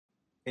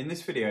In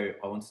this video,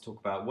 I want to talk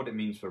about what it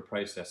means for a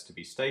process to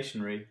be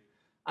stationary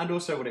and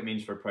also what it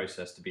means for a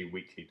process to be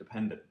weakly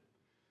dependent.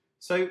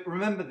 So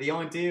remember, the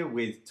idea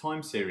with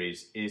time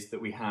series is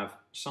that we have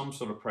some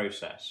sort of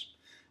process,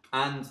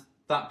 and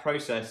that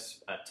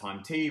process at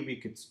time t we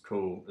could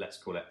let's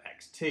call it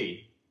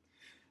xt.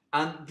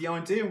 And the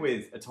idea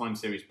with a time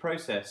series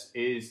process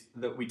is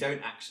that we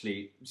don't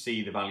actually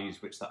see the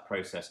values which that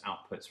process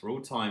outputs for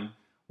all time.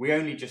 We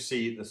only just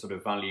see the sort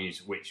of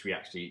values which we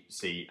actually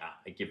see at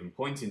a given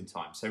point in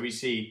time. So we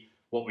see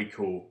what we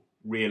call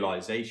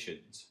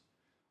realizations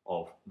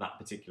of that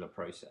particular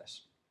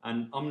process.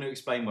 And I'm going to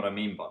explain what I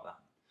mean by that.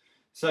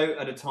 So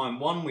at a time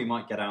 1, we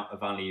might get out a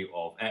value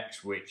of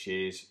x, which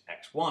is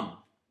x1.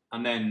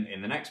 And then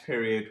in the next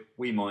period,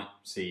 we might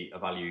see a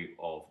value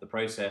of the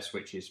process,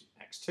 which is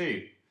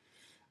x2.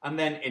 And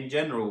then in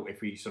general,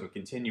 if we sort of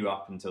continue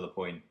up until the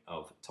point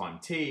of time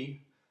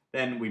t,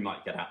 then we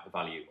might get out the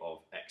value of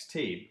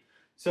xt.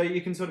 So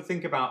you can sort of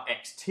think about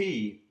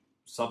xt,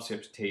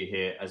 subscript t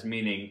here, as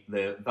meaning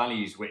the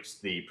values which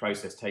the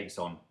process takes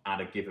on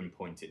at a given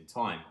point in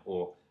time,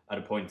 or at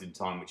a point in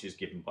time which is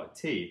given by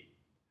t.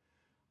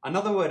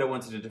 Another word I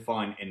wanted to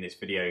define in this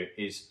video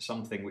is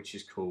something which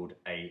is called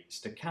a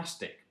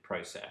stochastic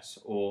process,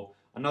 or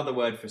another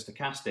word for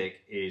stochastic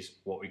is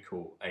what we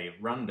call a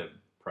random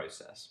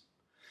process.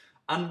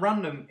 And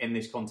random in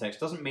this context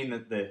doesn't mean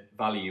that the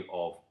value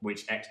of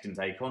which x can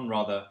take on,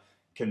 rather,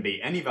 can be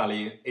any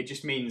value. It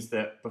just means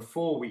that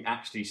before we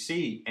actually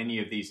see any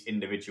of these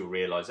individual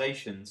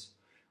realizations,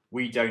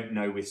 we don't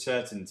know with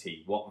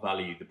certainty what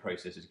value the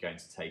process is going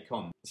to take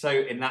on. So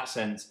in that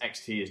sense,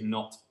 xt is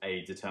not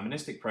a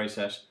deterministic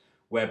process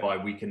whereby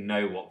we can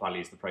know what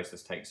values the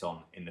process takes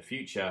on in the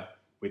future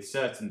with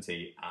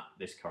certainty at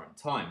this current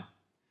time.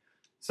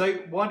 So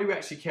why do we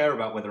actually care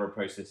about whether a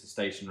process is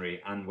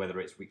stationary and whether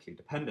it's weakly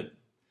dependent?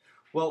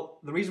 Well,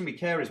 the reason we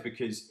care is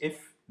because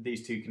if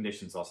these two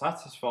conditions are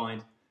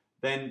satisfied,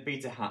 then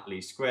beta hat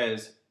least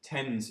squares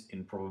tends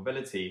in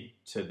probability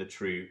to the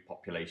true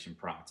population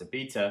parameter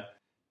beta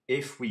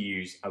if we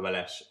use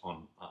OLS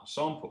on our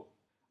sample.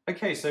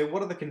 Okay, so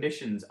what are the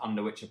conditions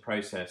under which a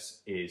process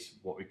is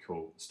what we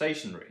call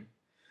stationary?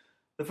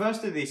 The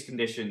first of these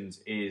conditions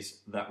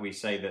is that we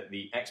say that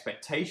the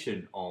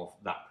expectation of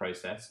that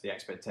process, the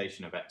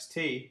expectation of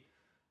xt,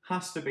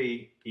 has to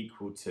be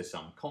equal to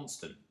some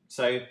constant.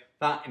 So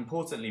that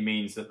importantly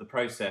means that the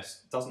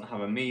process doesn't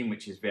have a mean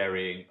which is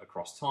varying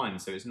across time,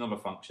 so it's not a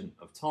function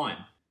of time.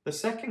 The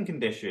second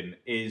condition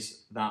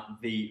is that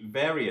the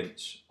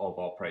variance of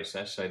our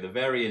process, so the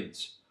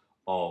variance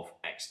of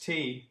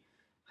xt,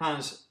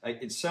 has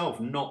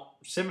itself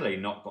similarly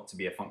not got to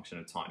be a function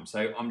of time.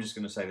 So I'm just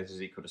going to say this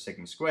is equal to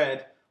sigma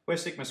squared, where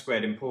sigma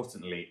squared,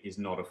 importantly, is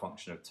not a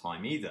function of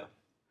time either.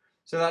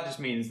 So that just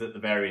means that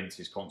the variance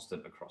is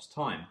constant across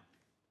time.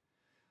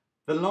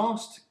 The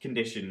last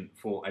condition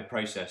for a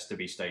process to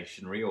be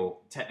stationary, or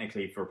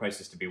technically for a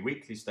process to be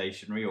weakly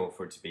stationary, or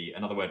for it to be,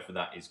 another word for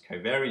that is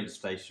covariant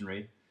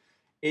stationary,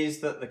 is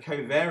that the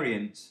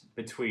covariance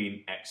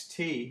between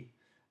xt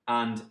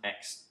and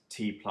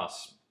xt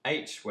plus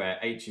h, where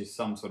h is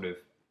some sort of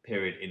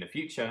period in the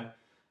future,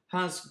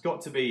 has got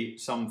to be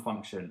some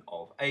function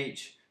of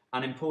h,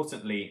 and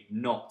importantly,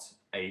 not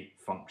a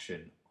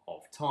function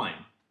of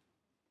time.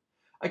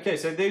 Okay,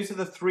 so those are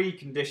the three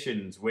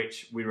conditions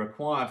which we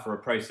require for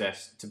a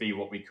process to be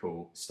what we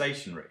call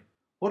stationary.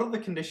 What are the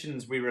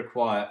conditions we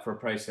require for a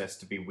process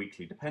to be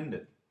weakly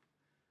dependent?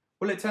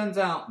 Well, it turns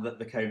out that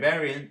the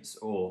covariance,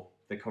 or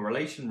the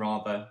correlation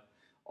rather,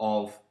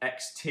 of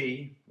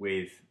xt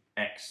with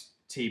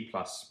xt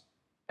plus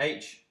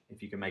h,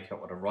 if you can make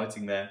out what I'm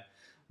writing there,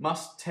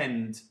 must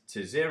tend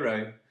to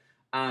 0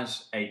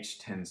 as h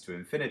tends to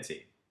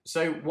infinity.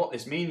 So what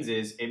this means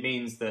is, it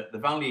means that the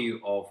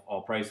value of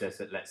our process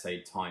at, let's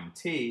say, time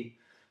t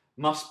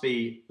must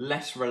be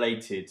less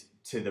related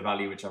to the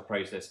value which our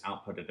process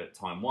outputted at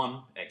time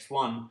 1,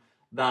 x1,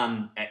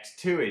 than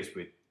x2 is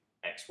with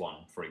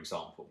x1, for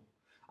example.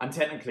 And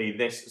technically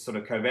this sort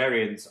of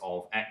covariance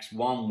of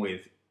x1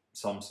 with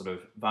some sort of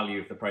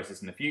value of the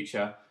process in the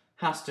future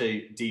has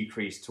to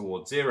decrease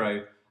towards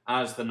 0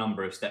 as the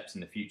number of steps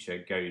in the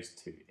future goes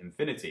to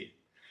infinity.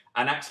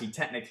 And actually,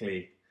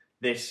 technically,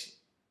 this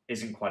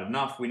isn't quite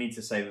enough. We need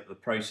to say that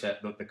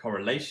the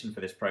correlation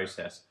for this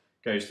process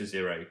goes to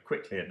 0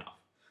 quickly enough.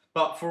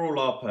 But for all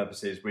our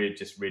purposes, we're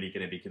just really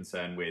going to be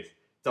concerned with,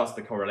 does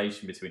the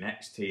correlation between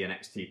xt and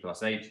xt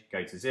plus h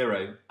go to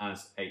 0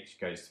 as h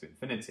goes to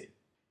infinity?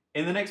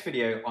 In the next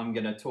video, I'm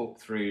going to talk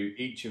through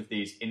each of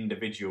these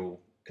individual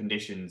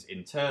conditions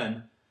in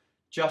turn,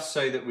 just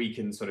so that we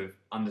can sort of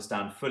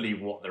understand fully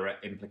what their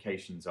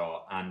implications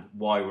are and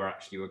why we're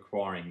actually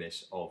requiring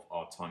this of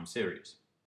our time series.